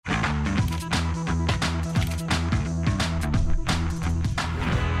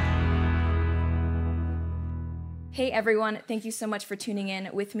Hey everyone, thank you so much for tuning in.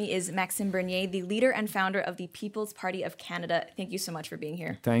 With me is Maxime Bernier, the leader and founder of the People's Party of Canada. Thank you so much for being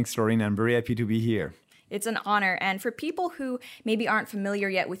here. Thanks, Lauren. I'm very happy to be here. It's an honor. And for people who maybe aren't familiar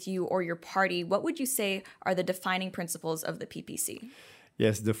yet with you or your party, what would you say are the defining principles of the PPC?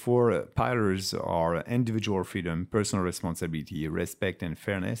 Yes, the four pillars are individual freedom, personal responsibility, respect, and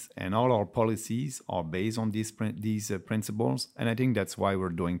fairness. And all our policies are based on these principles. And I think that's why we're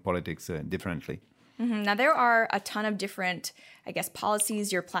doing politics differently. Mm-hmm. Now, there are a ton of different,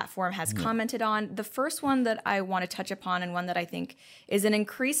 policies your platform has commented on. The first one that I want to touch upon, and one that I think is an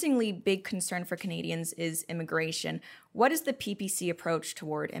increasingly big concern for Canadians, is immigration. What is the PPC approach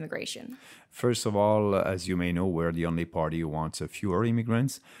toward immigration? First of all, as you may know, we're the only party who wants fewer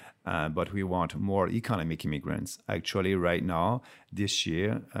immigrants. But we want more economic immigrants. Actually, right now, this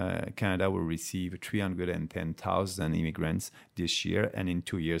year, Canada will receive 310,000 immigrants this year, and in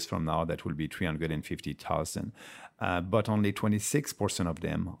 2 years from now, that will be 350,000. But only 26% of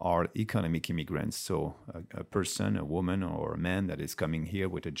them are economic immigrants. So a person, a woman, or a man that is coming here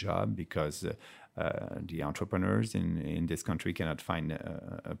with a job because the entrepreneurs in this country cannot find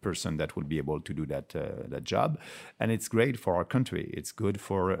a person that will be able to do that job. And it's great for our country. It's good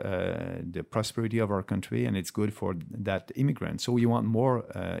for the prosperity of our country, and it's good for that immigrant. So we want more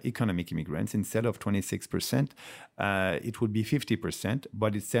economic immigrants. Instead of 26%, it would be 50%.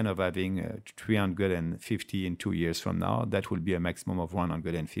 But instead of having 350 in 2 years from now, that will be a maximum of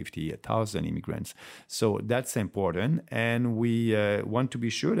 150,000 immigrants. So that's important. And we want to be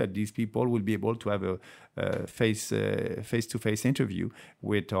sure that these people will be able to have a face-to-face interview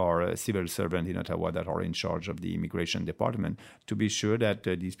with our civil servant in Ottawa that are in charge of the immigration department, to be sure that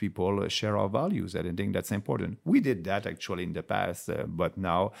these people share our values. And I think that's important. We did that actually in the past, but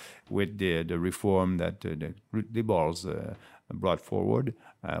now with the reform that the Liberals brought forward,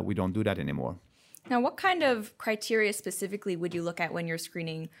 we don't do that anymore. Now, what kind of criteria specifically would you look at when you're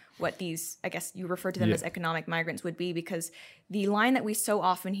screening what these, you refer to them as economic migrants, would be? Because the line that we so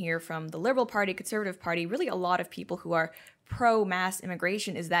often hear from the Liberal Party, Conservative Party, really a lot of people who are pro-mass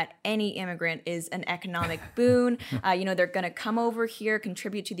immigration, is that any immigrant is an economic boon. They're going to come over here,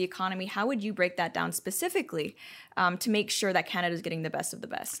 contribute to the economy. How would you break that down specifically to make sure that Canada is getting the best of the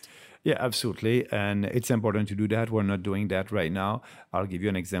best? Yeah, absolutely. And it's important to do that. We're not doing that right now. I'll give you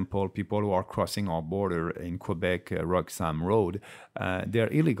an example. People who are crossing our border in Quebec, Roxham Road,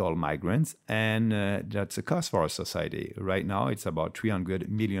 they're illegal migrants, and that's a cost for our society. Right now, it's about $300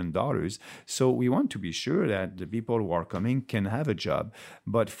 million. So we want to be sure that the people who are coming can have a job.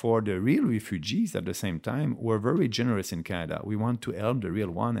 But for the real refugees, at the same time, we're very generous in Canada. We want to help the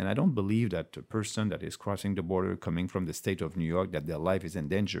real one. And I don't believe that a person that is crossing the border coming from the state of New York, that their life is in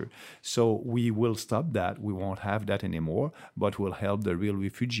danger. So we will stop that. We won't have that anymore, but we'll help the real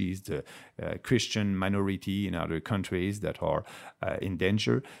refugees, the Christian minority in other countries that are in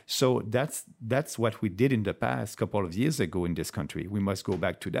danger. So that's what we did in the past couple of years ago in this country. We must go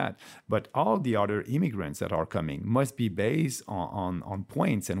back to that. But all the other immigrants that are coming must be based on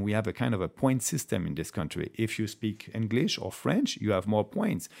points, and we have a kind of a point system in this country. If you speak English or French, you have more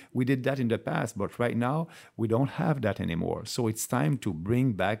points. We did that in the past, but right now we don't have that anymore. So it's time to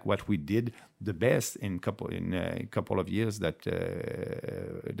bring back what we did the best in a couple of years that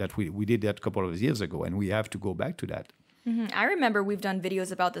we did that a couple of years ago, and we have to go back to that. Mm-hmm. I remember we've done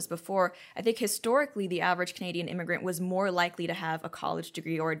videos about this before. I think historically the average Canadian immigrant was more likely to have a college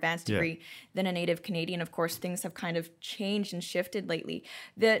degree or advanced degree than a native Canadian. Of course, things have kind of changed and shifted lately.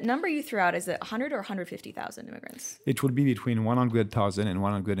 The number you threw out, is it 100 or 150,000 immigrants? It would be between 100,000 and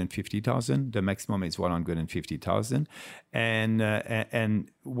 150,000. The maximum is 150,000.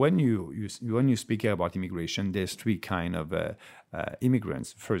 And when you speak about immigration, there's three kind of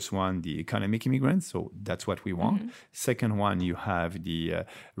immigrants. First one, the economic immigrants, so that's what we want. Mm-hmm. Second one, you have the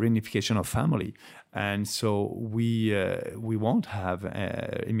reunification of family. And so we won't have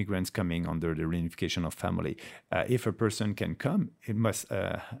immigrants coming under the reunification of family. If a person can come, it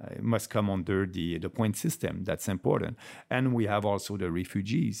must come under the point system. That's important. And we have also the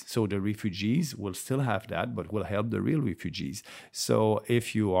refugees. So the refugees will still have that, but will help the real refugees. So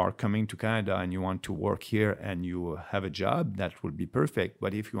if you are coming to Canada and you want to work here and you have a job, that would be perfect.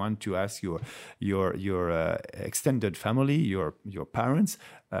 But if you want to ask your extended family, your parents,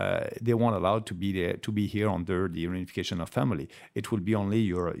 they weren't allowed to be to be here under the reunification of family. It will be only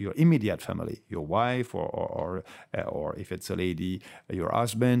your immediate family, your wife, or if it's a lady, your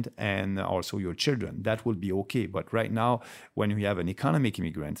husband, and also your children. That will be okay. But right now, when we have an economic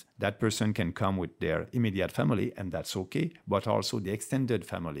immigrant, that person can come with their immediate family, and that's okay. But also the extended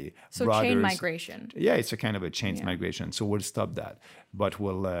family, so brothers, chain migration. Yeah, it's a kind of a chain migration. So we'll stop that. But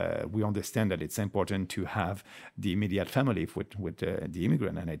we understand that it's important to have the immediate family with the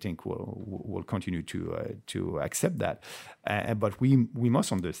immigrant, and I think we'll continue to accept that. But we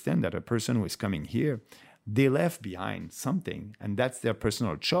must understand that a person who is coming here, they left behind something, and that's their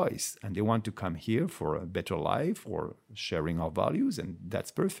personal choice, and they want to come here for a better life or sharing our values, and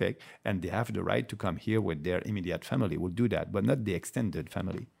that's perfect, and they have the right to come here with their immediate family. We'll do that, but not the extended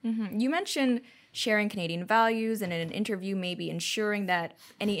family. Mm-hmm. You mentioned sharing Canadian values, and in an interview maybe ensuring that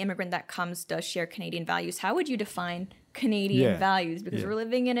any immigrant that comes does share Canadian values. How would you define Canadian values? Because we're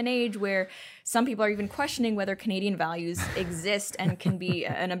living in an age where some people are even questioning whether Canadian values exist and can be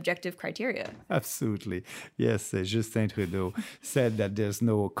an objective criteria. Absolutely. Yes, Justin Trudeau said that there's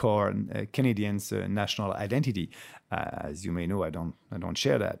no core Canadian's national identity. As you may know, I don't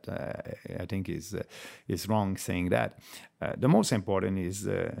share that. I think is wrong saying that. The most important is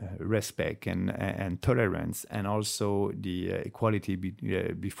respect and tolerance, and also the equality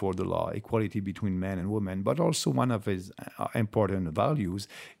before the law, equality between men and women. But also one of his important values,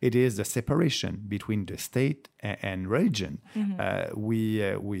 it is the separation between the state and religion. Mm-hmm.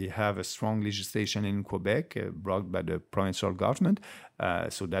 We have a strong legislation in Quebec brought by the provincial government.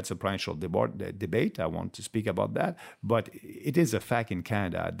 So that's a provincial debate. I want to speak about that. But it is a fact in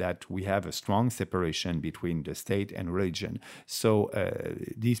Canada that we have a strong separation between the state and religion. So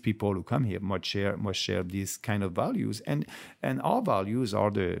these people who come here must share these kind of values. And our values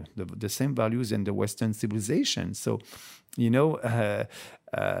are the same values in the Western civilization. So,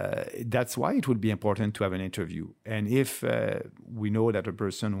 that's why it would be important to have an interview. And if we know that a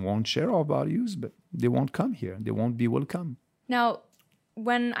person won't share our values, but they won't come here, they won't be welcome. Now,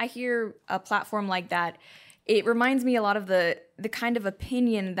 when I hear a platform like that, it reminds me a lot of the kind of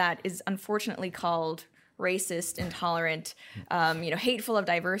opinion that is unfortunately called racist, intolerant, hateful of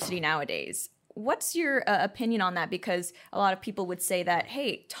diversity nowadays. What's your opinion on that? Because a lot of people would say that,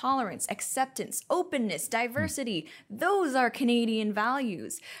 hey, tolerance, acceptance, openness, diversity, those are Canadian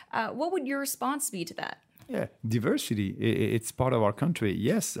values. What would your response be to that? Yeah, diversity, it's part of our country.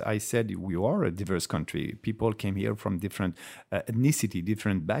 Yes, I said we are a diverse country. People came here from different ethnicity,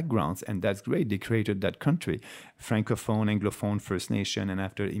 different backgrounds, and that's great. They created that country. Francophone, Anglophone, First Nation, and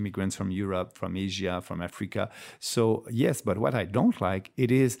after immigrants from Europe, from Asia, from Africa. So yes, but what I don't like,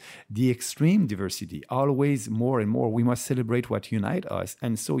 it is the extreme diversity. Always more and more, we must celebrate what unites us.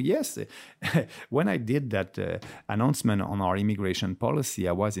 And so yes, when I did that announcement on our immigration policy,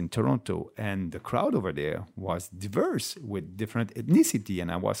 I was in Toronto, and the crowd over there was diverse with different ethnicity,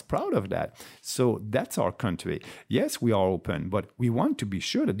 and I was proud of that. So that's our country. Yes, we are open, but we want to be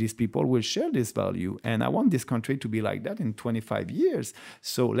sure that these people will share this value, and I want this country to be like that in 25 years.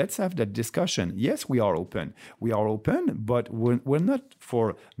 So let's have that discussion. Yes, we are open. We are open, but we're not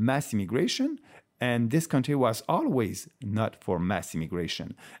for mass immigration. And this country was always not for mass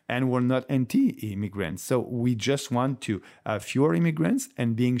immigration. And we're not anti-immigrants. So we just want to have fewer immigrants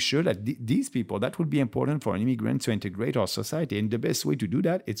and being sure that these people, that would be important for an immigrant to integrate our society. And the best way to do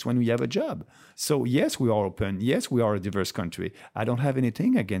that, it's when we have a job. So yes, we are open. Yes, we are a diverse country. I don't have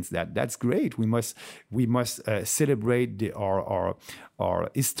anything against that. That's great. We must celebrate our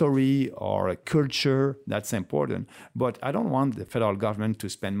history, our culture. That's important. But I don't want the federal government to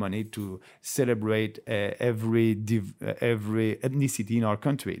spend money to celebrate every ethnicity in our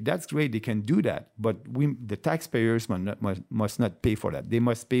country. That's great. They can do that. But the taxpayers must not pay for that. They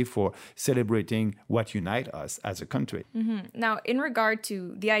must pay for celebrating what unites us as a country. Mm-hmm. Now, in regard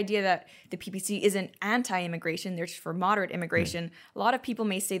to the idea that the PPC isn't anti-immigration, they're for moderate immigration, a lot of people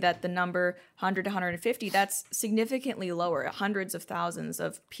may say that the number 100 to 150, that's significantly lower, hundreds of thousands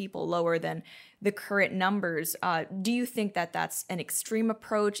of people lower than the current numbers. Do you think that that's an extreme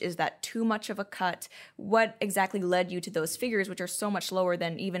approach? Is that too much of a cut? What exactly led you to those figures, which are so much lower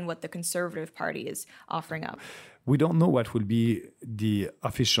than even what the Conservative Party is offering up? We don't know what will be the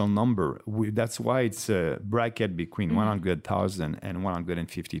official number. That's why it's a bracket between 100,000 and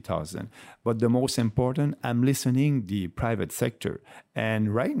 150,000. But the most important, I'm listening the private sector.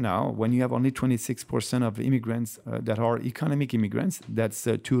 And right now, when you have only 26% of immigrants that are economic immigrants, that's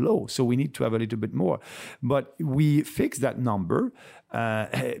too low. So we need to have a little bit more. But we fix that number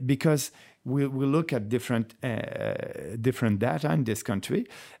because we look at different data in this country,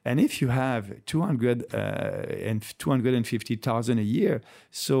 and if you have 250,000 a year,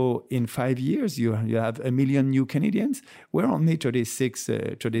 so in 5 years you have 1 million new Canadians. We're only 36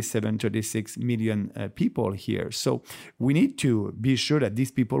 million people here, so we need to be sure that these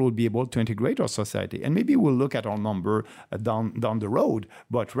people will be able to integrate our society, and maybe we'll look at our number down the road.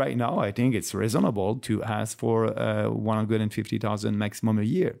 But right now, I think it's reasonable to ask for 150,000 maximum a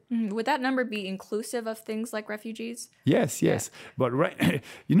year. Mm-hmm. Would that number be inclusive of things like refugees? Yes. Yeah. But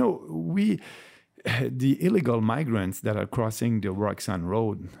the illegal migrants that are crossing the Roxanne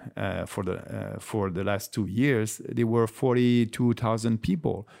Road for the last 2 years, they were 42,000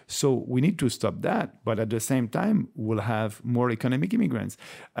 people. So we need to stop that. But at the same time, we'll have more economic immigrants.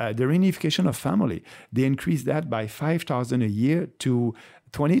 The reunification of family, they increased that by 5,000 a year to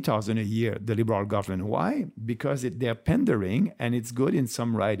 20,000 a year, the Liberal government. Why? Because they're pandering, and it's good in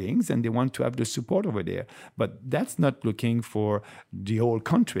some ridings, and they want to have the support over there. But that's not looking for the whole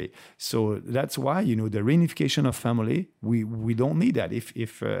country. So that's why, the reunification of family, we don't need that.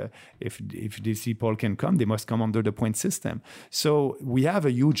 If these people can come, they must come under the point system. So we have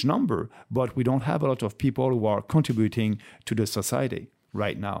a huge number, but we don't have a lot of people who are contributing to the society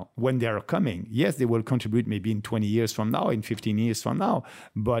right now. When they are coming, yes, they will contribute maybe in 20 years from now, in 15 years from now,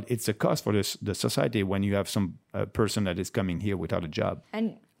 but it's a cost for the society when you have some person that is coming here without a job.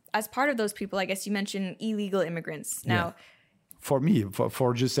 And as part of those people, I guess you mentioned illegal immigrants. Now, for me,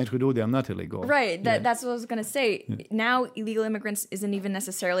 for Justin Trudeau, they're not illegal. Right. That's what I was going to say. Yeah. Now, illegal immigrants isn't even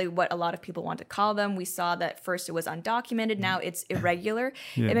necessarily what a lot of people want to call them. We saw that first it was undocumented. Now it's irregular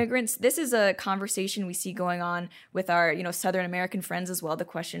immigrants. This is a conversation we see going on with our, Southern American friends as well. The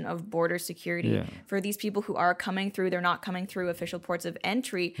question of border security for these people who are coming through. They're not coming through official ports of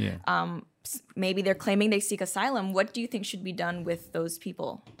entry. Maybe they're claiming they seek asylum. What do you think should be done with those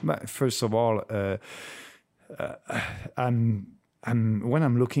people? First of all, when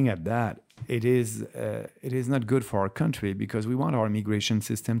I'm looking at that, it is not good for our country, because we want our immigration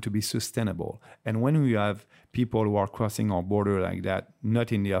system to be sustainable. And when we have people who are crossing our border like that,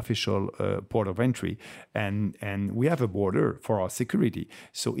 not in the official port of entry, and we have a border for our security.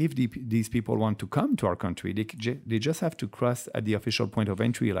 So if these people want to come to our country, they just have to cross at the official point of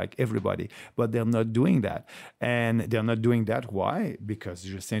entry like everybody. But they're not doing that. And they're not doing that. Why? Because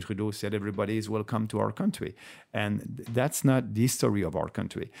Justin Trudeau said everybody is welcome to our country. And that's not the history of our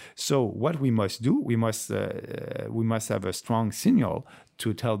country. So what we must do, we must have a strong signal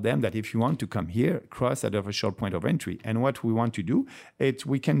to tell them that if you want to come here, cross at the official point of entry. And what we want to do,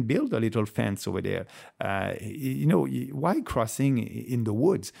 we can build a little fence over there. Why crossing in the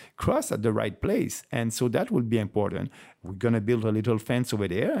woods? Cross at the right place. And so that will be important. We're going to build a little fence over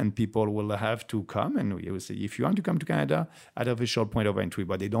there, and people will have to come. And we will say, if you want to come to Canada, at the official point of entry.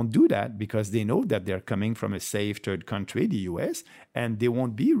 But they don't do that because they know that they're coming from a safe third country, the US, and they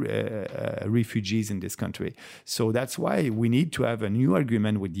won't be refugees in this country. So that's why we need to have a new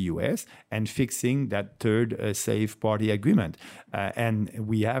agreement with the US and fixing that third safe party agreement. And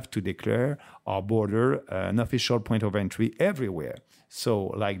we have to declare our border an official point of entry everywhere. So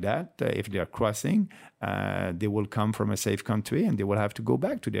like that, if they're crossing, they will come from a safe country, and they will have to go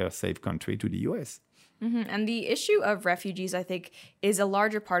back to their safe country, to the US. Mm-hmm. And the issue of refugees, I think, is a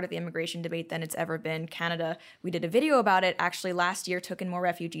larger part of the immigration debate than it's ever been. Canada, we did a video about it, actually last year took in more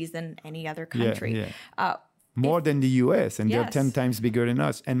refugees than any other country. More than the US, and they're 10 times bigger than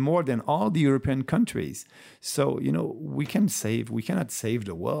us, and more than all the European countries. So, we cannot save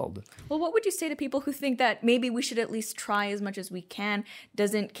the world. Well, what would you say to people who think that maybe we should at least try as much as we can?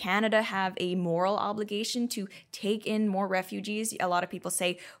 Doesn't Canada have a moral obligation to take in more refugees? A lot of people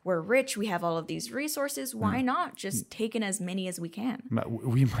say, we're rich, we have all of these resources. Why not just take in as many as we can?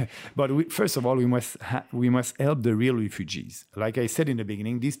 First of all, we must help the real refugees. Like I said in the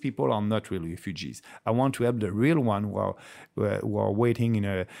beginning, these people are not real refugees. I want to help the real one who are waiting in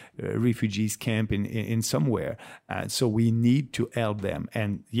a refugees camp in somewhere. So we need to help them.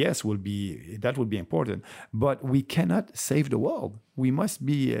 And yes, that will be important. But we cannot save the world. We must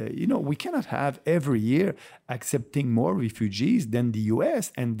be, we cannot have every year accepting more refugees than the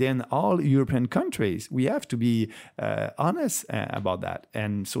US and then all European countries. We have to be honest about that.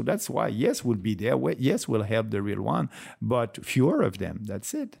 And so that's why, yes, we'll be there. Yes, we'll help the real one, but fewer of them.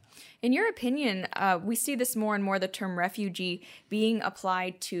 That's it. In your opinion, we see this more and more, the term refugee being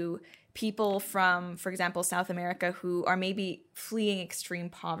applied to people from, for example, South America who are maybe fleeing extreme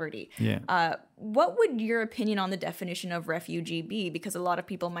poverty. What would your opinion on the definition of refugee be? Because a lot of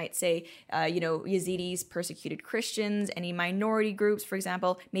people might say, Yazidis, persecuted Christians, any minority groups, for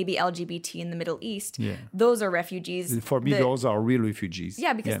example, maybe LGBT in the Middle East. Those are refugees. For me, those are real refugees.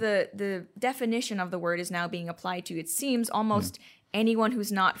 Yeah, because the definition of the word is now being applied to, it seems, almost anyone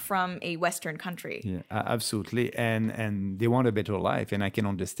who's not from a Western country. Yeah, absolutely. And they want a better life, and I can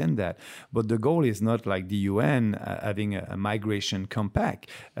understand that. But the goal is not like the UN having a migration compact.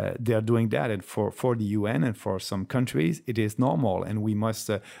 They're doing that, and for the UN and for some countries, it is normal, and we must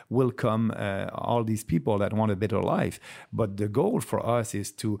welcome all these people that want a better life. But the goal for us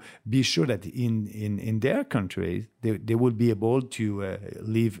is to be sure that in their countries, they will be able to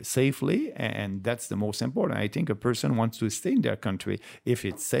live safely, and that's the most important. I think a person wants to stay in their country if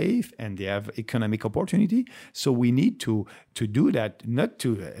it's safe and they have economic opportunity. So we need to do that, not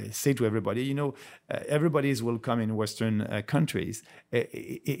to say to everybody, everybody is welcome in Western countries.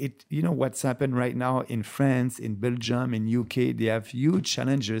 What's happened right now in France, in Belgium, in UK, they have huge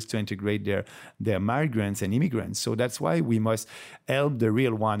challenges to integrate their migrants and immigrants. So that's why we must help the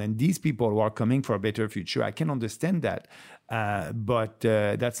real one. And these people who are coming for a better future, I can understand that. But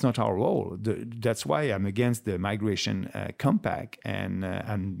that's not our role. That's why I'm against the migration compact,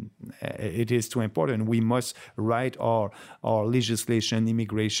 and it is too important. We must write our legislation,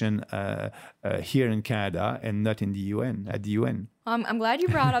 immigration here in Canada and not in the UN, at the UN. I'm glad you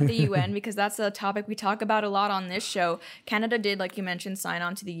brought up the UN because that's a topic we talk about a lot on this show. Canada did, like you mentioned, sign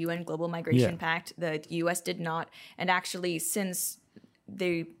on to the UN Global Migration Pact. The US did not. And actually, since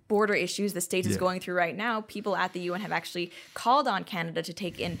the border issues the States is going through right now, people at the UN have actually called on Canada to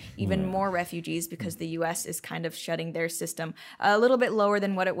take in even more refugees because the US is kind of shutting their system a little bit lower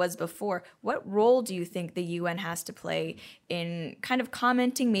than what it was before. What role do you think the UN has to play in kind of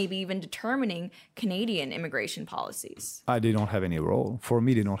commenting, maybe even determining Canadian immigration policies? They don't have any role. For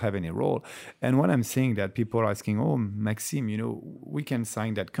me, they don't have any role. And when I'm saying that, people are asking, Maxime, we can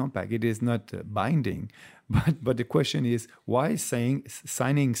sign that compact. It is not binding. But the question is, why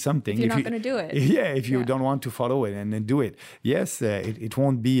signing something if you're not going to do it? Yeah, if you don't want to follow it and then do it. Yes, it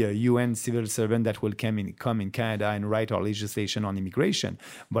won't be a UN civil servant that will come in Canada and write our legislation on immigration,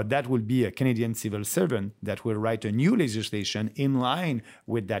 but that will be a Canadian civil servant that will write a new legislation in line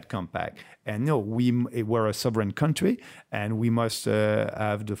with that compact. And no, we're a sovereign country, and we must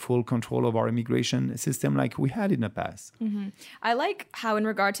have the full control of our immigration system like we had in the past. Mm-hmm. I like how, in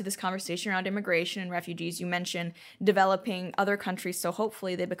regard to this conversation around immigration and refugees, you mentioned developing other countries, so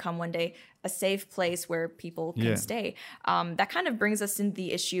hopefully they become one day a safe place where people can stay. That kind of brings us into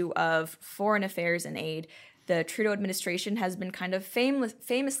the issue of foreign affairs and aid. The Trudeau administration has been kind of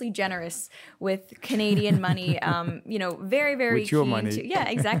famously generous with Canadian money, very, very with your money. Yeah,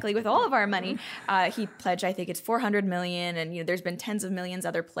 exactly. With all of our money. He pledged, I think it's $400 million, and there's been tens of millions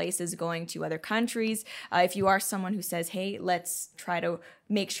other places going to other countries. If you are someone who says, hey, let's try to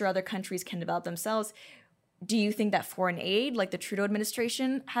make sure other countries can develop themselves, do you think that foreign aid, like the Trudeau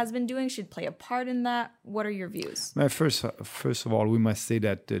administration has been doing, should play a part in that? What are your views? First of all, we must say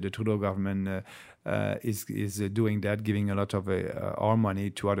that the Trudeau government is doing that, giving a lot of our money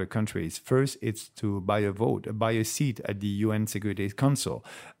to other countries. First, it's to buy a seat at the UN Security Council.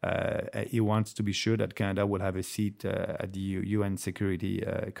 He wants to be sure that Canada will have a seat at the UN Security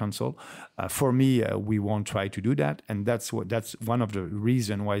Council. For me, we won't try to do that, and that's one of the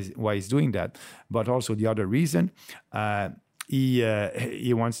reasons why he's doing that. But also the other reason.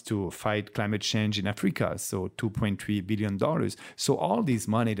 He wants to fight climate change in Africa, so $2.3 billion. So all this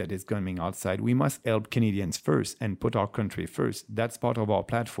money that is coming outside, we must help Canadians first and put our country first. That's part of our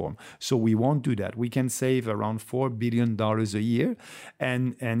platform. So we won't do that. We can save around $4 billion a year.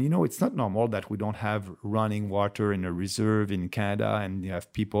 And it's not normal that we don't have running water in a reserve in Canada, and you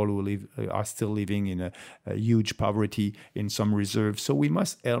have people who are still living in a huge poverty in some reserves. So we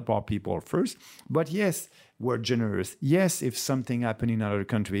must help our people first. But yes, we're generous. Yes, if something happened in another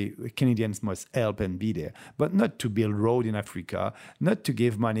country, Canadians must help and be there, but not to build road in Africa, not to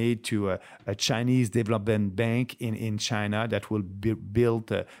give money to a Chinese development bank in China that will build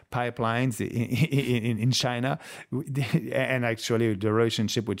pipelines in China. And actually, the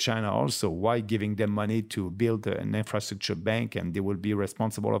relationship with China also, why giving them money to build an infrastructure bank, and they will be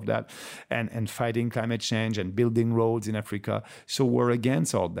responsible of that, and fighting climate change and building roads in Africa. So we're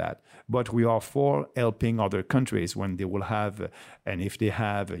against all that, but we are for helping our other countries when they will have, and if they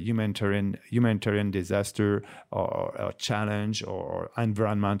have a humanitarian disaster or a challenge or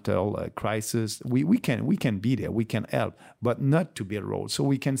environmental crisis, we can be there, we can help, but not to build roads. So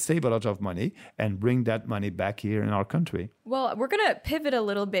we can save a lot of money and bring that money back here in our country. Well, we're going to pivot a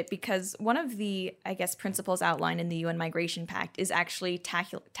little bit because one of the, I guess, principles outlined in the UN Migration Pact is actually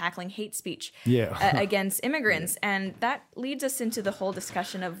tackling hate speech against immigrants. And that leads us into the whole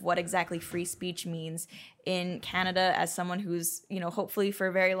discussion of what exactly free speech means in Canada. As someone who's, hopefully for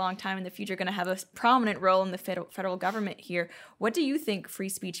a very long time in the future going to have a prominent role in the federal government here, what do you think free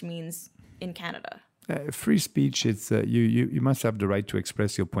speech means in Canada? Free speech, it's you must have the right to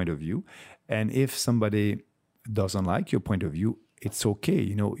express your point of view. And if somebody doesn't like your point of view, it's okay.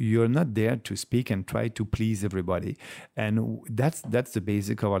 You're not there to speak and try to please everybody. And that's the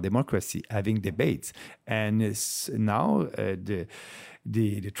basic of our democracy, having debates. And now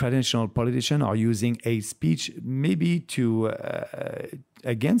the traditional politicians are using hate speech maybe to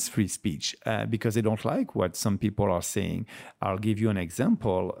against free speech because they don't like what some people are saying. I'll give you an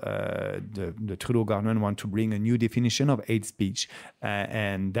example. The Trudeau government want to bring a new definition of hate speech,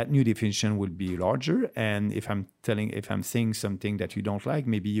 and that new definition will be larger. And if I'm saying something that you don't like,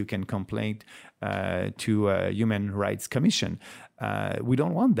 maybe you can complain to a Human Rights Commission. We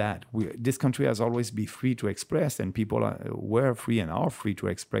don't want that. This country has always been free to express, and people were free and are free to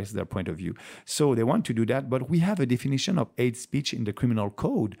express their point of view. So they want to do that, but we have a definition of hate speech in the criminal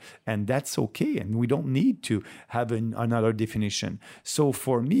code, and that's okay, and we don't need to have another definition. So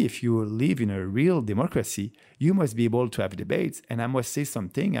for me, if you live in a real democracy, you must be able to have debates, and I must say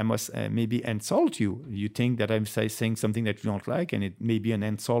something. I must maybe insult you. You think that I'm saying something that you don't like, and it may be an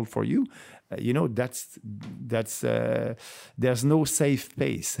insult for you. That's there's no safe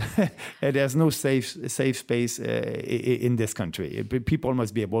space. There's no safe space in this country. People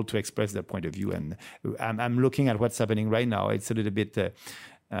must be able to express their point of view. And I'm looking at what's happening right now. It's a little bit.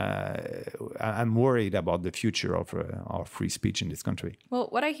 I'm worried about the future of our free speech in this country. Well,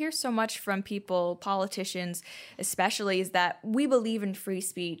 what I hear so much from people, politicians especially, is that we believe in free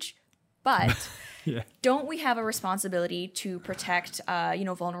speech, but don't we have a responsibility to protect,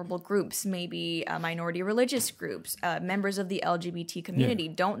 vulnerable groups, maybe minority religious groups, members of the LGBT community?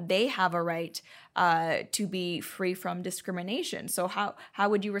 Yeah. Don't they have a right to be free from discrimination? So how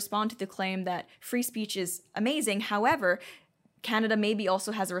would you respond to the claim that free speech is amazing? However, Canada maybe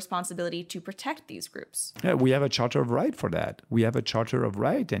also has a responsibility to protect these groups. Yeah, we have a Charter of Right for that. We have a Charter of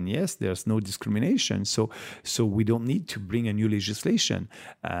Right, and yes, there's no discrimination. So we don't need to bring a new legislation.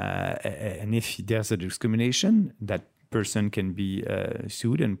 And if there's a discrimination, that person can be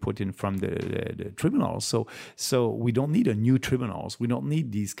sued and put in from the tribunal. So we don't need a new tribunals. We don't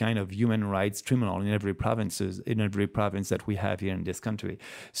need these kind of human rights tribunal in every province that we have here in this country.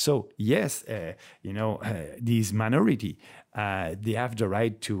 So yes, these minority, they have the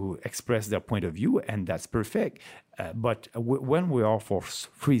right to express their point of view, and that's perfect. But when we are for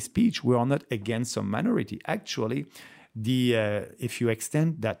free speech, we are not against some minority. Actually, if you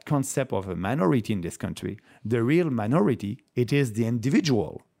extend that concept of a minority in this country, the real minority, it is the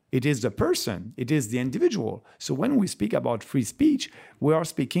individual. It is the person. It is the individual. So when we speak about free speech, we are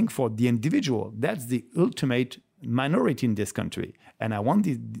speaking for the individual. That's the ultimate minority in this country. And I want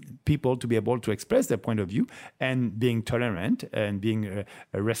the people to be able to express their point of view and being tolerant and being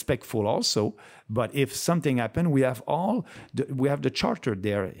respectful also. But if something happens, we have the charter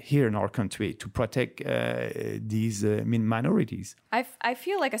there here in our country to protect these minorities. I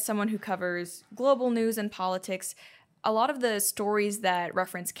feel like as someone who covers global news and politics, a lot of the stories that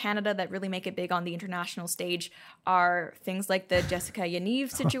reference Canada that really make it big on the international stage are things like the Jessica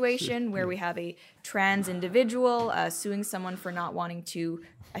Yaniv situation, where we have a trans individual suing someone for not wanting to,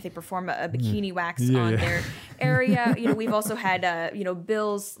 I think, perform a bikini wax on their area. We've also had,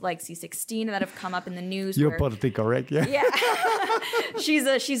 bills like C-16 that have come up in the news. You're politically correct, yeah? Yeah.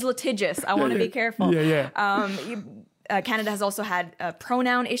 She's litigious. I want to be careful. Canada has also had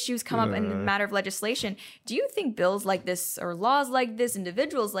pronoun issues come up in the matter of legislation. Do you think bills like this or laws like this,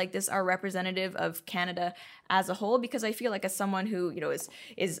 individuals like this, are representative of Canada as a whole? Because I feel like as someone who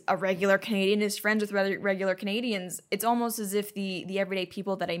is a regular Canadian, is friends with regular Canadians, it's almost as if the everyday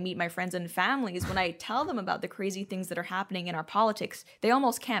people that I meet, my friends and families, when I tell them about the crazy things that are happening in our politics, they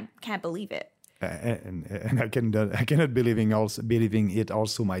almost can't believe it. And I cannot believing it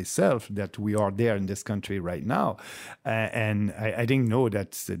also myself that we are there in this country right now, and I didn't know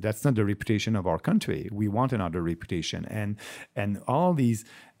that's not the reputation of our country. We want another reputation, and all these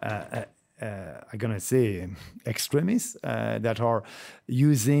I'm going to say, extremists that are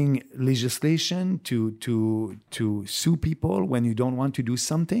using legislation to sue people when you don't want to do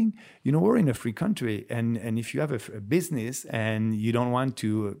something. We're in a free country, and if you have a business and you don't want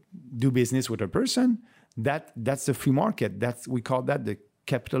to do business with a person, that's the free market. We call that the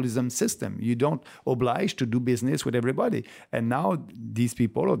capitalism system. You don't oblige to do business with everybody. And now these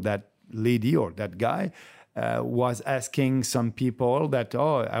people, or that lady or that guy, was asking some people that,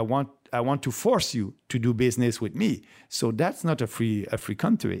 I want to force you to do business with me. So that's not a free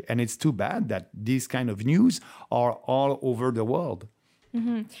country. And it's too bad that these kind of news are all over the world.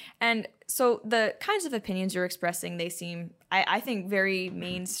 Mm-hmm. And so the kinds of opinions you're expressing, they seem, I think, very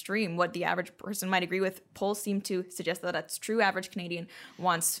mainstream. What the average person might agree with. Polls seem to suggest that that's true. Average Canadian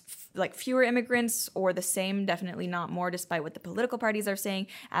wants fewer immigrants or the same, definitely not more, despite what the political parties are saying.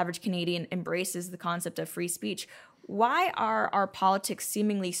 Average Canadian embraces the concept of free speech. Why are our politics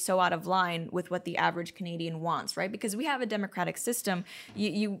seemingly so out of line with what the average Canadian wants, right? Because we have a democratic system.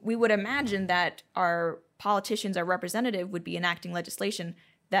 We would imagine that our politicians, our representative, would be enacting legislation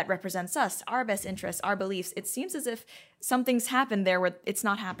that represents us, our best interests, our beliefs. It seems as if something's happened there where it's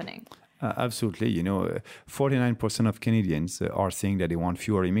not happening. Absolutely. 49% of Canadians are saying that they want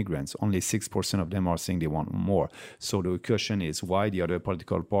fewer immigrants. Only 6% of them are saying they want more. So the question is why the other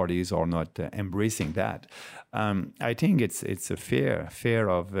political parties are not embracing that. I think it's a fear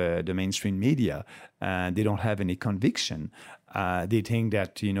of the mainstream media. They don't have any conviction. They think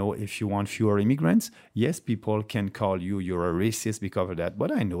that, if you want fewer immigrants, yes, people can call you're a racist because of that.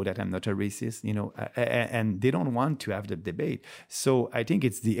 But I know that I'm not a racist, and they don't want to have the debate. So I think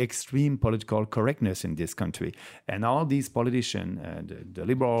it's the extreme political correctness in this country. And all these politicians, the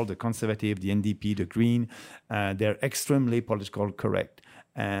Liberal, the Conservative, the NDP, the Green, they're extremely politically correct.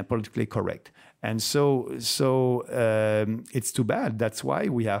 And so it's too bad. That's why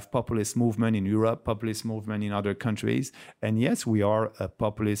we have populist movement in Europe, populist movement in other countries. And yes, we are a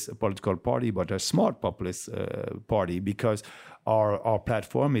populist political party, but a smart populist party, because our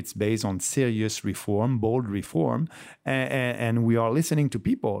platform, it's based on serious reform, bold reform, and we are listening to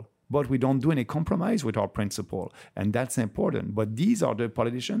people. But we don't do any compromise with our principle, and that's important. But these are the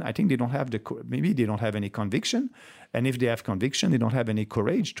politicians. I think they don't have maybe they don't have any conviction, and if they have conviction, they don't have any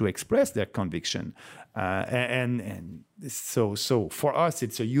courage to express their conviction. And so for us,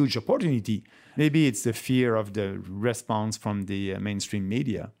 it's a huge opportunity. Maybe it's the fear of the response from the mainstream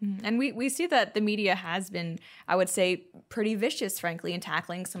media. And we see that the media has been, I would say, pretty vicious, frankly, in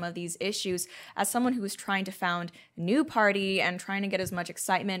tackling some of these issues. As someone who is trying to found a new party and trying to get as much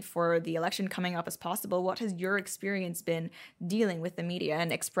excitement for the election coming up as possible, what has your experience been dealing with the media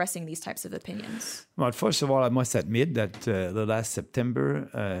and expressing these types of opinions? Well, first of all, I must admit that the last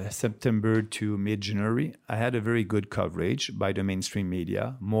September to mid-January, I had a very good coverage by the mainstream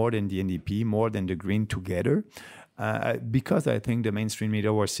media, more than the NDP, more than the Green together. Because I think the mainstream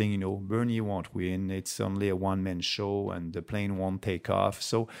media were saying, Bernie won't win. It's only a one-man show and the plane won't take off.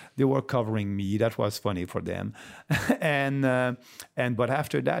 So they were covering me. That was funny for them. But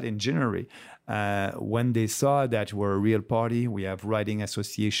after that, in January, when they saw that we're a real party, we have riding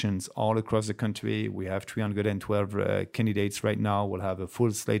associations all across the country. We have 312 candidates right now. We'll have a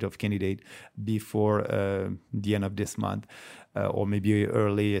full slate of candidates before the end of this month. Or maybe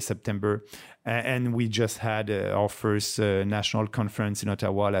early September. And we just had our first national conference in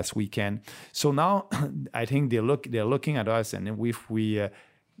Ottawa last weekend. So now I think they're looking at us, and if we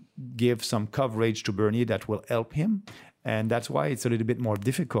give some coverage to Bernie, that will help him. And that's why it's a little bit more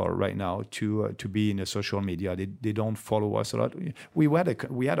difficult right now to be in the social media. They don't follow us a lot.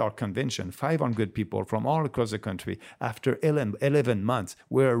 We had our convention, 500 people from all across the country. After 11 months,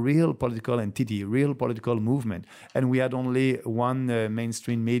 we're a real political entity, real political movement. And we had only one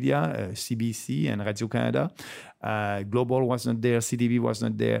mainstream media, CBC and Radio-Canada. Global wasn't there, CTV was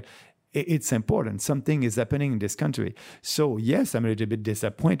not there. It's important. Something is happening in this country. So yes, I'm a little bit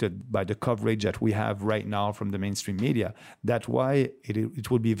disappointed by the coverage that we have right now from the mainstream media. That's why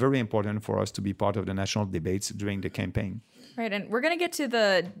it will be very important for us to be part of the national debates during the campaign. Right, and we're going to get to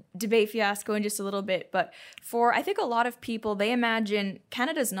the debate fiasco in just a little bit, but for, I think, a lot of people, they imagine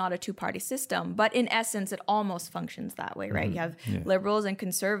Canada's not a two-party system, but in essence, it almost functions that way, right? Mm-hmm. You have Liberals and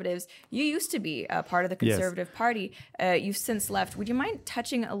Conservatives. You used to be a part of the Conservative Party. You've since left. Would you mind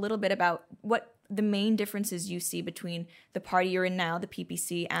touching a little bit about what the main differences you see between the party you're in now, the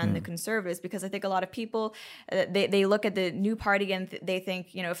PPC, and the Conservatives? Because I think a lot of people, they look at the new party and they think,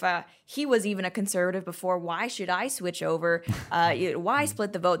 if he was even a Conservative before, why should I switch over? Why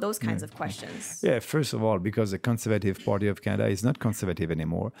split the vote? Those kinds of questions. Yeah, first of all, because the Conservative Party of Canada is not conservative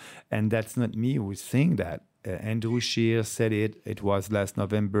anymore. And that's not me who's saying that. Andrew Scheer said it. It was last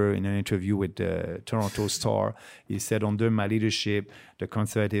November in an interview with the Toronto Star. He said, under my leadership, the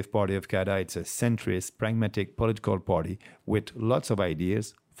Conservative Party of Canada, it's a centrist, pragmatic political party with lots of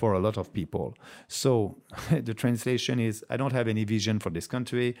ideas for a lot of people. So the translation is, I don't have any vision for this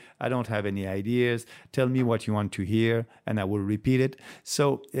country. I don't have any ideas. Tell me what you want to hear, and I will repeat it.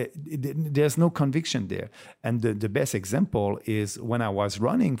 So there's no conviction there. And the best example is when I was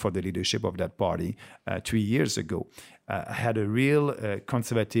running for the leadership of that party 3 years ago. I had a real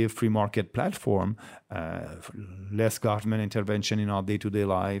conservative free market platform, less government intervention in our day-to-day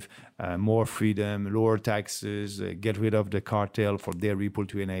life, more freedom, lower taxes, get rid of the cartel for dairy,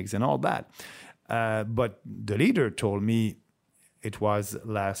 poultry, and eggs, and all that. But the leader told me, it was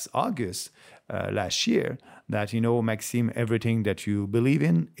last August, last year, that, Maxime, everything that you believe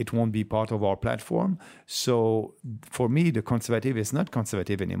in, it won't be part of our platform. So for me, the conservative is not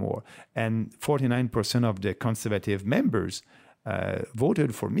conservative anymore. And 49% of the conservative members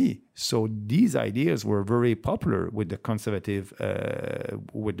voted for me. So these ideas were very popular with the conservative,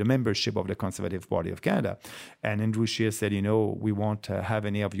 with the membership of the Conservative Party of Canada. And Andrew Scheer said, we won't have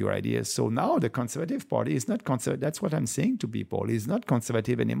any of your ideas. So now the Conservative Party is not conservative. That's what I'm saying to people. It's not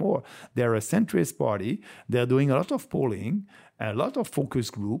conservative anymore. They're a centrist party. They're doing a lot of polling, a lot of focus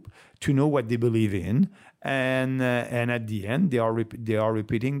group to know what they believe in. And at the end, they are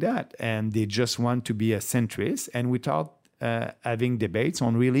repeating that. And they just want to be a centrist, and without having debates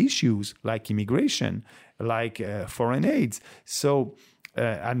on real issues like immigration, like foreign aids. So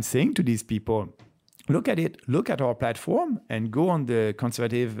I'm saying to these people, look at it, look at our platform, and go on the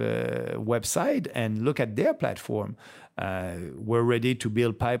Conservative website and look at their platform. We're ready to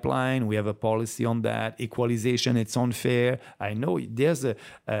build pipeline. We have a policy on that. Equalization, it's unfair. I know there's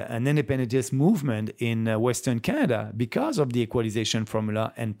an independentist movement in Western Canada because of the equalization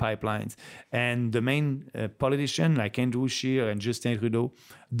formula and pipelines. And the main politicians like Andrew Scheer and Justin Trudeau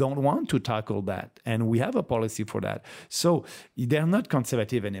don't want to tackle that. And we have a policy for that. So they're not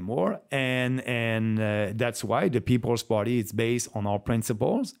conservative anymore. And that's why the People's Party is based on our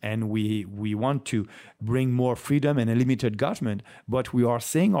principles. And we want to bring more freedom and a limited government. But we are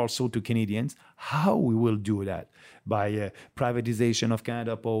saying also to Canadians how we will do that. By privatization of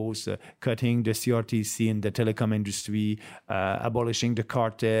Canada Post, cutting the CRTC in the telecom industry, abolishing the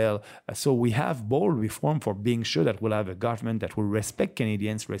cartel. So we have bold reform for being sure that we'll have a government that will respect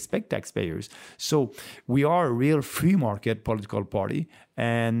Canadians, respect taxpayers. So we are a real free market political party.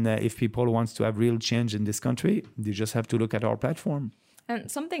 And if people want to have real change in this country, they just have to look at our platform. And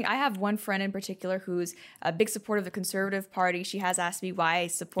I have one friend in particular who's a big supporter of the Conservative Party. She has asked me why I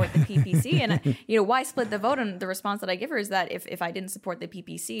support the PPC and, why split the vote? And the response that I give her is that if I didn't support the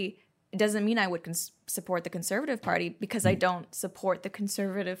PPC, it doesn't mean I would support the Conservative Party because I don't support the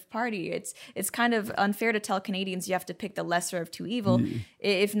Conservative Party. It's kind of unfair to tell Canadians you have to pick the lesser of two evil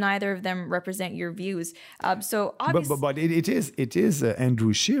if neither of them represent your views. So obviously, but it is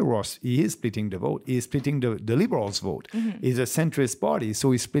Andrew Scheer. He is splitting the vote. He is splitting the Liberals' vote. Mm-hmm. He's a centrist party,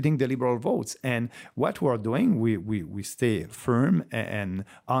 so he's splitting the Liberal votes. And what we're doing, we stay firm and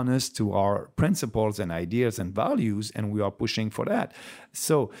honest to our principles and ideas and values, and we are pushing for that.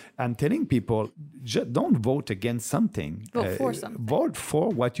 So I'm telling people, just don't vote against something. Vote for something. Vote for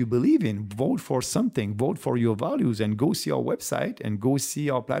what you believe in. Vote for something. Vote for your values, and go see our website and go see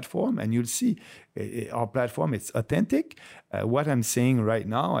our platform, and you'll see our platform. It's authentic. What I'm saying right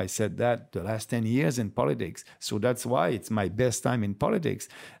now, I said that the last 10 years in politics. So that's why it's my best time in politics.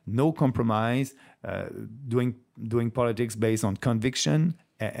 No compromise, doing politics based on conviction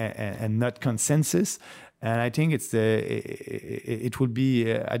and not consensus. And I think it will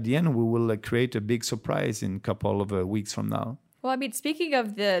be, at the end, we will create a big surprise in a couple of weeks from now. Well, I mean, speaking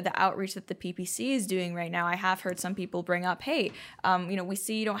of the outreach that the PPC is doing right now, I have heard some people bring up, hey, we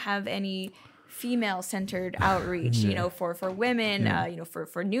see you don't have any female-centered outreach, for women,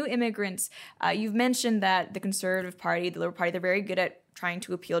 for new immigrants. You've mentioned that the Conservative Party, the Liberal Party, they're very good at trying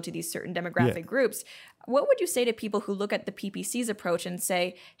to appeal to these certain demographic groups. What would you say to people who look at the PPC's approach and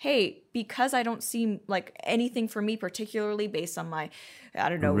say, hey, because I don't seem like anything for me, particularly based on my,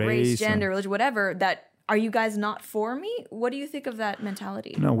 race, gender, religion, whatever, that are you guys not for me? What do you think of that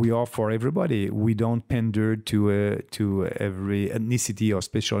mentality? No, we are for everybody. We don't pander to every ethnicity or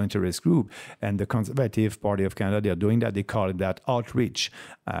special interest group. And the Conservative Party of Canada, they are doing that. They call it that outreach.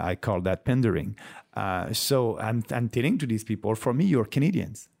 I call that pandering. So I'm telling to these people, for me, you're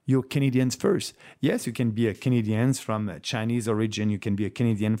Canadians. You're Canadians first. Yes, you can be a Canadian from Chinese origin. You can be a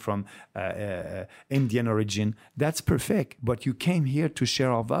Canadian from Indian origin. That's perfect. But you came here to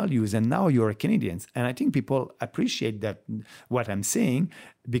share our values, and now you're Canadians. And I think people appreciate that, what I'm saying,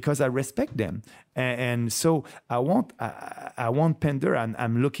 because I respect them. And so I won't pander.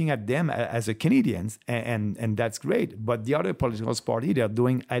 I'm looking at them as a Canadians, and that's great. But the other political party, they're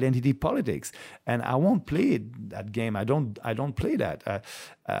doing identity politics, and I won't play that game. I don't play that.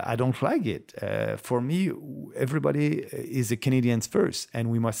 I don't like it. For me, everybody is a Canadians first,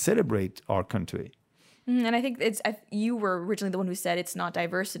 and we must celebrate our country. And I think you were originally the one who said it's not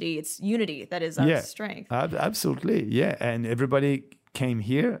diversity, it's unity that is our strength. Absolutely, yeah. And everybody came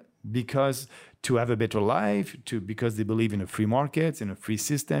here because to have a better life, because they believe in a free market, in a free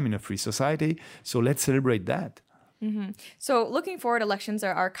system, in a free society. So let's celebrate that. Mm-hmm. So looking forward, elections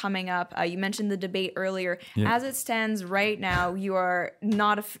are coming up. You mentioned the debate earlier. Yeah. As it stands right now, you are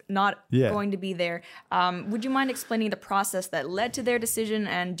not going to be there. Would you mind explaining the process that led to their decision?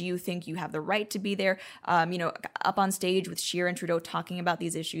 And do you think you have the right to be there, up on stage with Scheer and Trudeau talking about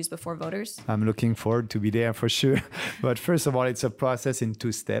these issues before voters? I'm looking forward to be there for sure. But first of all, it's a process in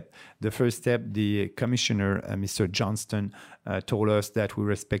 2 steps. The first step, the commissioner, Mr. Johnston, told us that we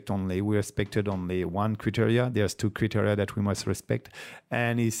respected only 1 criteria. There's 2 criteria that we must respect.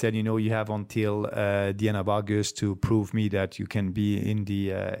 And he said, you have until the end of August to prove me that you can be in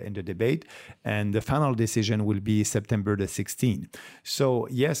the debate. And the final decision will be September the 16th. So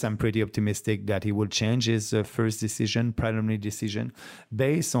yes, I'm pretty optimistic that he will change his first decision, preliminary decision,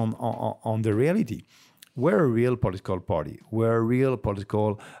 based on the reality. We're a real political party. We're a real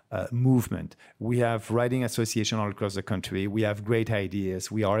political movement. We have riding association all across the country. We have great ideas.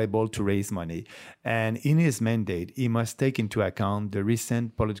 We are able to raise money. And in his mandate, he must take into account the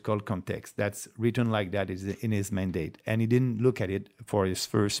recent political context. That's written like that is in his mandate. And he didn't look at it for his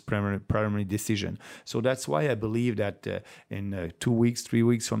first preliminary decision. So that's why I believe that in 2 weeks, 3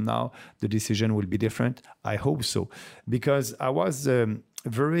 weeks from now, the decision will be different. I hope so. Because I was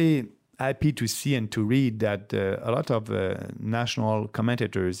very happy to see and to read that a lot of national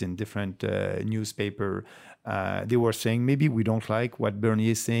commentators in different newspaper, they were saying, maybe we don't like what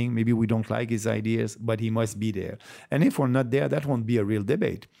Bernier is saying, maybe we don't like his ideas, but he must be there. And if we're not there, that won't be a real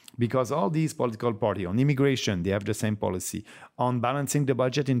debate. Because all these political parties, on immigration, they have the same policy. On balancing the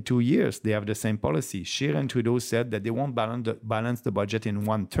budget in 2 years, they have the same policy. Scheer and Trudeau said that they won't balance the budget in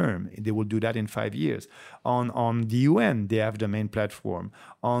 1 term. They will do that in 5 years. On the UN, they have the main platform.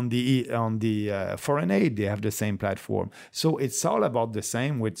 On the foreign aid, they have the same platform. So it's all about the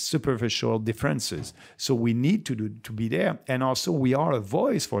same with superficial differences. So we need to be there. And also, we are a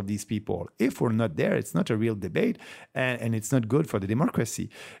voice for these people. If we're not there, it's not a real debate, and it's not good for the democracy.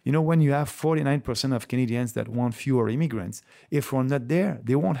 When you have 49% of Canadians that want fewer immigrants, if we're not there,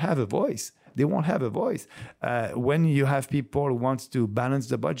 they won't have a voice. They won't have a voice. When you have people who want to balance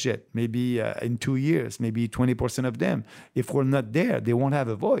the budget, maybe in 2 years, maybe 20% of them, if we're not there, they won't have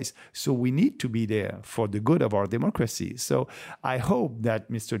a voice. So we need to be there for the good of our democracy. So I hope that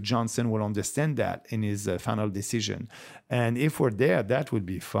Mr. Johnson will understand that in his final decision. And if we're there, that would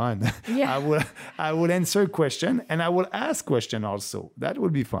be fun. Yeah. I will answer question and I will ask question also. That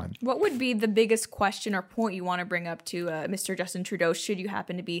would be fun. What would be the biggest question or point you want to bring up to Mr. Justin Trudeau should you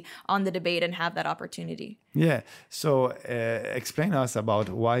happen to be on the debate and have that opportunity? Yeah. So explain us about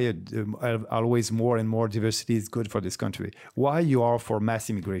why always more and more diversity is good for this country. Why you are for mass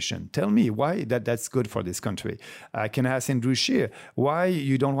immigration. Tell me why that's good for this country. Can I ask Andrew Scheer why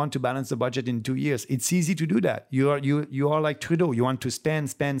you don't want to balance the budget in 2 years? It's easy to do that. You are like Trudeau. You want to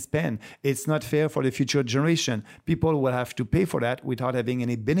spend. It's not fair for the future generation. People will have to pay for that without having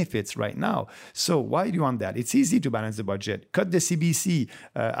any benefits right now. So why do you want that? It's easy to balance the budget. Cut the CBC,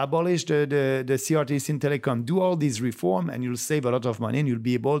 abolish the CRTC in telecom, do all these reform, and you'll save a lot of money, and you'll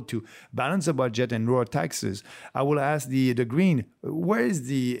be able to balance the budget and lower taxes. I will ask the Green, where is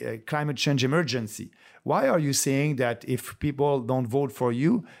the climate change emergency? Why are you saying that if people don't vote for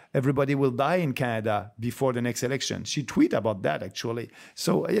you, everybody will die in Canada before the next election? She tweeted about that, actually.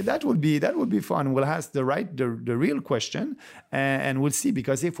 So that would be fun. We'll ask the real question, and we'll see.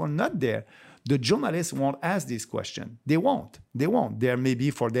 Because if we're not there, the journalists won't ask this question. They won't. There may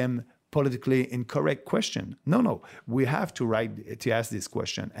be for them politically incorrect question. No. We have to ask this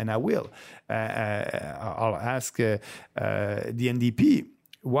question, and I will. I'll ask the NDP.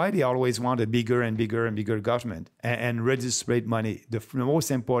 why they always want a bigger and bigger and bigger government and redistribute money. The most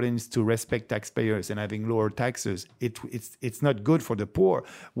important is to respect taxpayers and having lower taxes. It's not good for the poor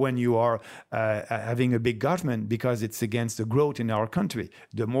when you are having a big government, because it's against the growth in our country.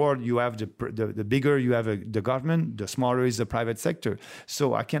 The more you have, the bigger you have the government, the smaller is the private sector.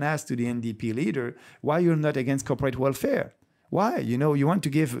 So I can ask to the NDP leader, why you're not against corporate welfare? Why? You want to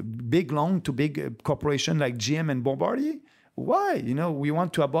give big loan to big corporation like GM and Bombardier? Why? We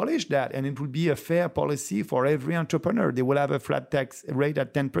want to abolish that, and it will be a fair policy for every entrepreneur. They will have a flat tax rate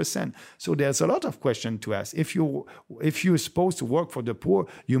at 10%. So there's a lot of questions to ask. If you're supposed to work for the poor,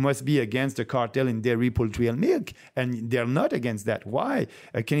 you must be against the cartel in dairy, poultry, and milk, and they're not against that. Why?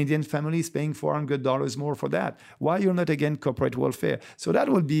 A Canadian family is paying $400 more for that. Why you're not against corporate welfare? So that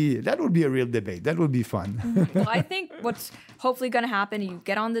would be a real debate. That would be fun. Well, I think what's hopefully going to happen, you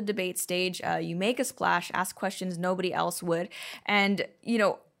get on the debate stage, you make a splash, ask questions nobody else would. And,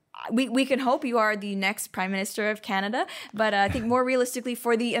 we can hope you are the next Prime Minister of Canada. But I think more realistically,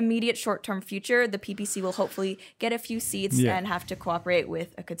 for the immediate short-term future, the PPC will hopefully get a few seats and have to cooperate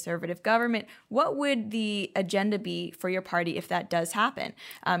with a Conservative government. What would the agenda be for your party if that does happen?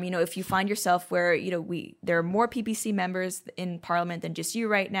 If you find yourself where, there are more PPC members in Parliament than just you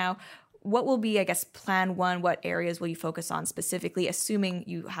right now, what will be, I guess, plan one? What areas will you focus on specifically, assuming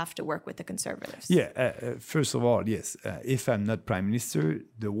you have to work with the Conservatives? First of all, yes. If I'm not Prime Minister,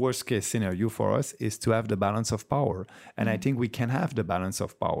 the worst case scenario for us is to have the balance of power. And I think we can have the balance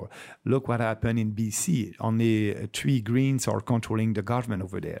of power. Look what happened in BC. Only 3 Greens are controlling the government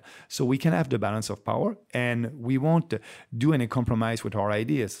over there. So we can have the balance of power, and we won't do any compromise with our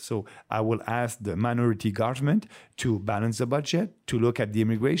ideas. So I will ask the minority government to balance the budget, to look at the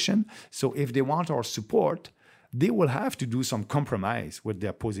immigration. So if they want our support, they will have to do some compromise with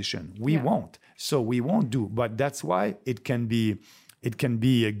their position. We won't. So we won't do. But that's why it can be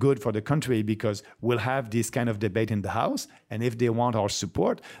good for the country, because we'll have this kind of debate in the House. And if they want our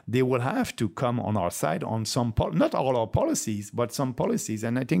support, they will have to come on our side on some, not all our policies, but some policies.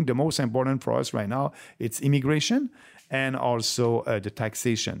 And I think the most important for us right now, it's immigration and also the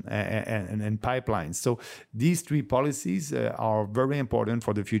taxation and pipelines. So these 3 policies are very important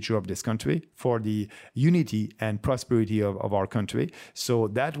for the future of this country, for the unity and prosperity of our country. So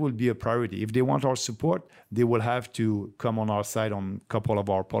that will be a priority. If they want our support, they will have to come on our side on a couple of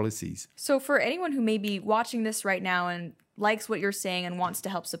our policies. So for anyone who may be watching this right now and likes what you're saying and wants to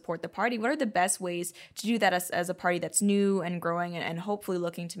help support the party, what are the best ways to do that as a party that's new and growing and hopefully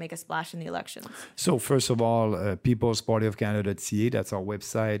looking to make a splash in the elections? So first of all, peoplespartyofcanada.ca, that's our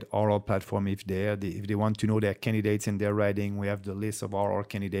website, all our platform if they want to know their candidates in their riding, we have the list of all our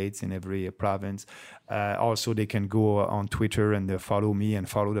candidates in every province. Also, they can go on Twitter and follow me and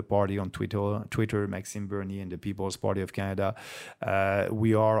follow the party on Twitter, Maxime Bernier and the People's Party of Canada.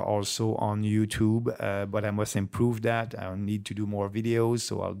 We are also on YouTube, but I must improve that. I need to do more videos,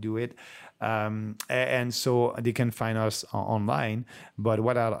 so I'll do it. And so they can find us online. But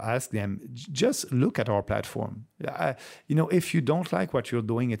what I'll ask them, just look at our platform. If you don't like what you're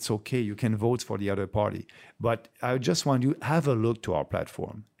doing, it's okay. You can vote for the other party. But I just want you to have a look to our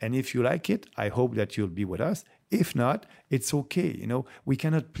platform. And if you like it, I hope that you'll be with us. If not, it's okay. We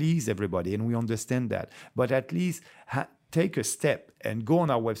cannot please everybody, and we understand that. But at least take a step and go on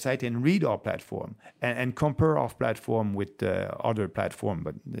our website and read our platform and compare our platform with other platform.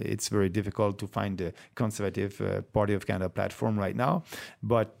 But it's very difficult to find the Conservative Party of Canada platform right now.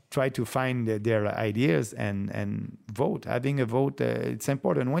 But try to find their ideas and vote. Having a vote, it's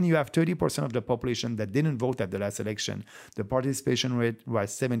important. When you have 30% of the population that didn't vote at the last election, the participation rate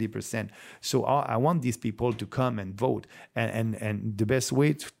was 70%. So I want these people to come and vote. And the best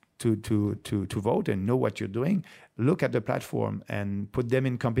way to vote and know what you're doing, look at the platform and put them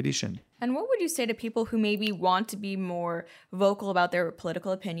in competition. And what would you say to people who maybe want to be more vocal about their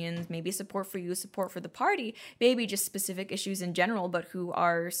political opinions, maybe support for you, support for the party, maybe just specific issues in general, but who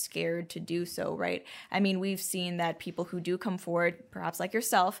are scared to do so, right? I mean, we've seen that people who do come forward, perhaps like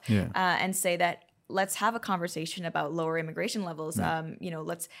yourself, and say that, let's have a conversation about lower immigration levels.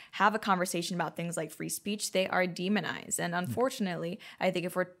 Let's have a conversation about things like free speech. They are demonized. And unfortunately, I think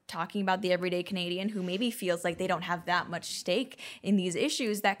if we're talking about the everyday Canadian who maybe feels like they don't have that much stake in these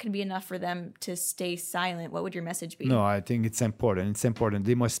issues, that could be enough for them to stay silent. What would your message be? No, I think it's important. It's important.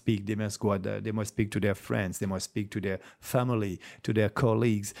 They must speak. They must go out there. They must speak to their friends. They must speak to their family, to their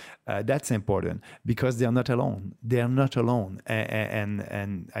colleagues. That's important because they're not alone. They're not alone.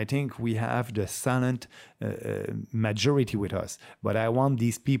 And I think we have the silent majority with us. But I want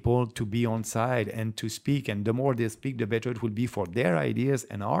these people to be on side and to speak. And the more they speak, the better it will be for their ideas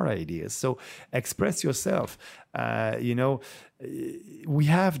and our ideas. So express yourself. We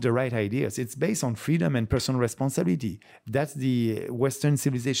have the right ideas. It's based on freedom and personal responsibility. That's the Western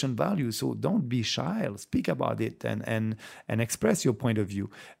civilization value. So don't be shy. Speak about it and express your point of view.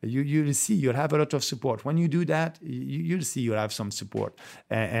 You'll see you'll have a lot of support. When you do that, you'll see you'll have some support.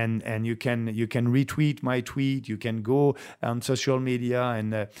 And you can retweet my tweet. You can go on social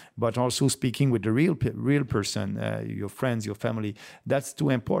media but also speaking with the real person, your friends, your family. That's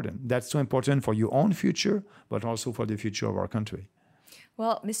too important. That's too important for your own future, but also for the future of our country.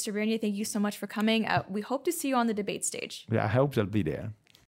 Well, Mr. Bernier, thank you so much for coming. We hope to see you on the debate stage. Yeah, I hope I'll be there.